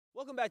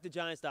Welcome back to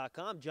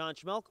Giants.com. John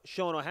Schmelk,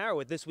 Shawn O'Hara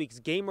with this week's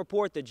game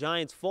report. The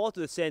Giants fall to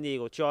the San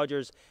Diego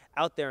Chargers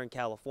out there in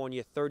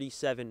California,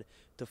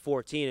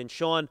 37-14. And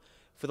Shawn,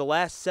 for the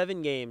last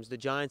 7 games, the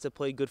Giants have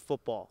played good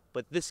football.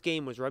 But this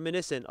game was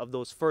reminiscent of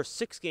those first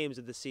 6 games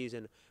of the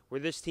season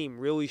where this team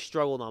really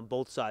struggled on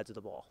both sides of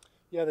the ball.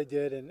 Yeah, they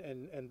did.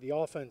 And the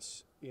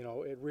offense,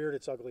 it reared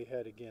its ugly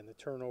head again. The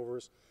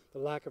turnovers, the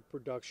lack of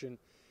production.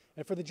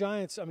 And for the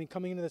Giants, I mean,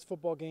 coming into this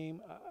football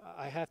game,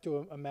 I have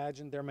to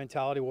imagine their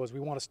mentality was we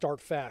want to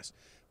start fast.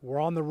 We're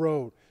on the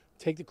road.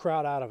 Take the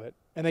crowd out of it.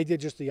 And they did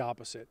just the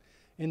opposite.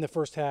 In the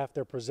first half,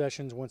 their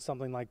possessions went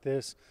something like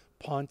this: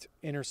 punt,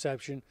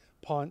 interception,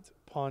 punt,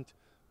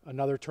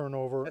 another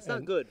turnover. That's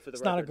not good for the record.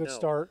 It's not a good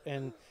start.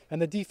 And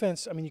the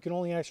defense, I mean, you can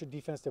only ask your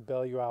defense to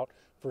bail you out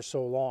for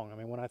so long. I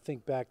mean, when I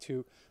think back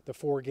to the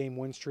 4-game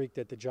win streak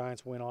that the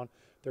Giants went on,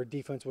 their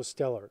defense was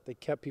stellar. They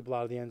kept people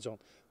out of the end zone.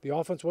 The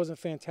offense wasn't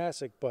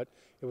fantastic, but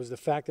it was the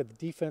fact that the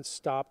defense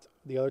stopped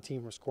the other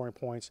team from scoring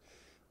points.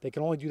 They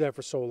can only do that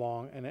for so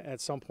long, and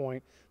at some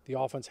point, the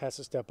offense has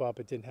to step up.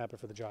 It didn't happen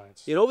for the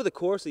Giants. Over the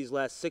course of these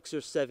last 6 or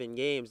 7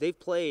 games, they've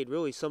played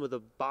really some of the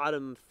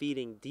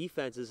bottom-feeding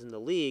defenses in the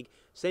league.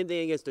 Same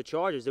thing against the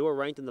Chargers. They were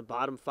ranked in the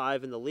bottom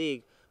 5 in the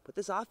league. But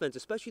this offense,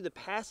 especially the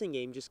passing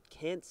game, just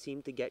can't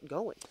seem to get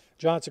going.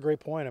 John, it's a great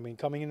point. I mean,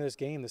 coming into this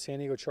game, the San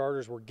Diego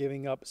Chargers were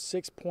giving up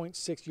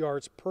 6.6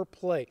 yards per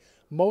play,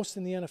 most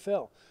in the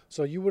NFL.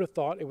 So you would have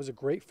thought it was a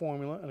great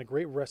formula and a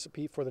great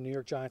recipe for the New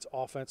York Giants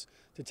offense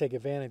to take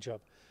advantage of.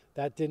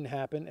 That didn't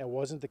happen. It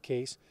wasn't the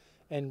case.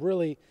 And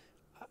really,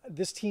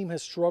 this team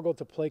has struggled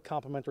to play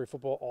complementary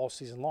football all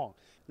season long.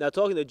 Now,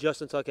 talking to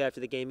Justin Tuck after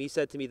the game, he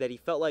said to me that he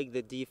felt like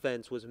the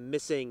defense was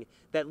missing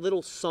that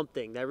little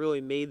something that really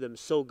made them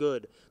so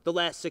good the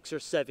last 6 or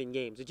 7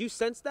 games. Did you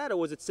sense that, or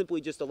was it simply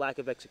just a lack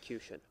of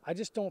execution? I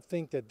just don't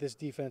think that this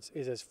defense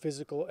is as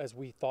physical as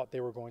we thought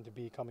they were going to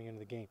be coming into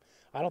the game.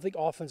 I don't think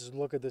offenses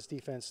look at this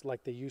defense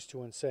like they used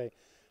to and say,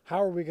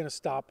 how are we going to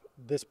stop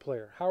this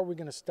player? How are we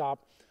going to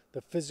stop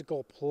the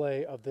physical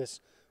play of this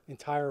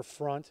entire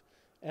front?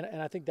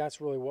 And I think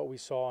that's really what we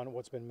saw and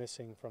what's been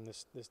missing from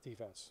this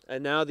defense.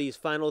 And now these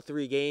final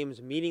 3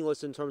 games,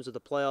 meaningless in terms of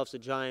the playoffs, the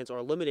Giants are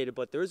eliminated,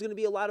 but there's going to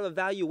be a lot of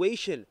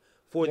evaluation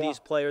for these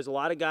players. A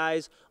lot of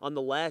guys on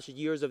the last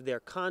years of their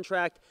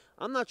contract.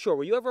 I'm not sure.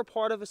 Were you ever a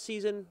part of a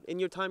season in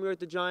your time here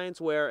at the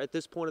Giants where at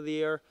this point of the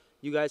year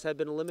you guys had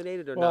been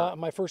eliminated or not? Well,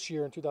 my first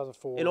year in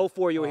 2004. In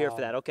 2004 you were here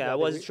for that. Okay, yeah, I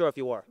wasn't sure if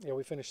you were. Yeah,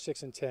 we finished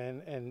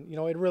 6-10. And,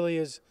 it really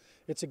is,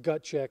 it's a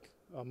gut check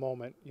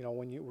moment,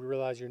 when you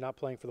realize you're not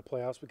playing for the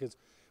playoffs, because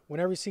when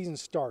every season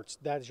starts,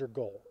 that is your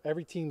goal.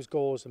 Every team's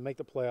goal is to make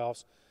the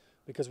playoffs,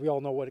 because we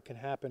all know what it can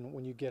happen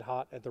when you get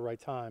hot at the right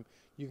time.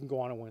 You can go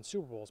on and win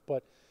Super Bowls.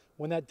 But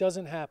when that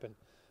doesn't happen,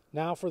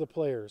 now for the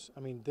players, I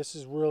mean, this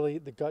is really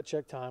the gut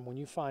check time when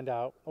you find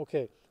out,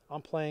 okay,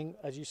 I'm playing,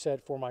 as you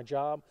said, for my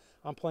job.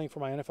 I'm playing for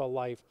my NFL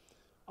life.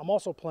 I'm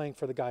also playing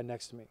for the guy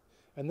next to me.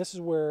 And this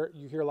is where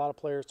you hear a lot of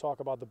players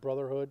talk about the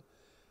brotherhood.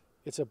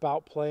 It's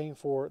about playing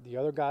for the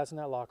other guys in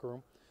that locker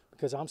room,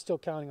 because I'm still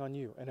counting on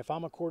you. And if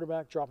I'm a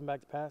quarterback dropping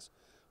back to pass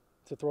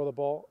to throw the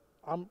ball,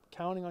 I'm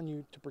counting on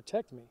you to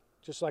protect me,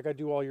 just like I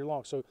do all year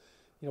long. So,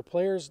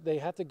 players, they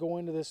have to go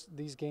into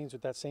these games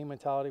with that same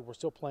mentality. We're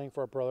still playing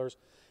for our brothers.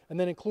 And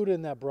then included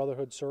in that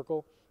brotherhood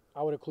circle,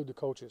 I would include the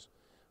coaches,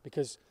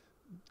 because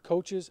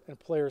coaches and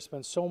players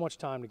spend so much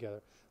time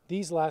together.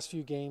 These last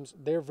few games,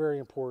 they're very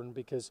important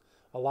because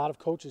a lot of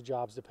coaches'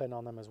 jobs depend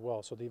on them as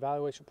well. So the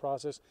evaluation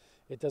process,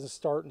 it doesn't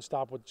start and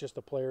stop with just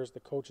the players. The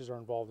coaches are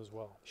involved as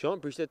well. Shawn,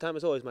 appreciate the time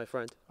as always, my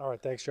friend. All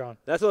right, thanks, John.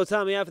 That's all the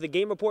time we have for the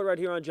game report right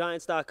here on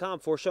Giants.com.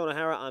 For Shawn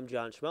O'Hara, I'm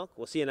John Schmelk.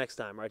 We'll see you next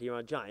time right here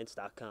on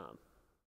Giants.com.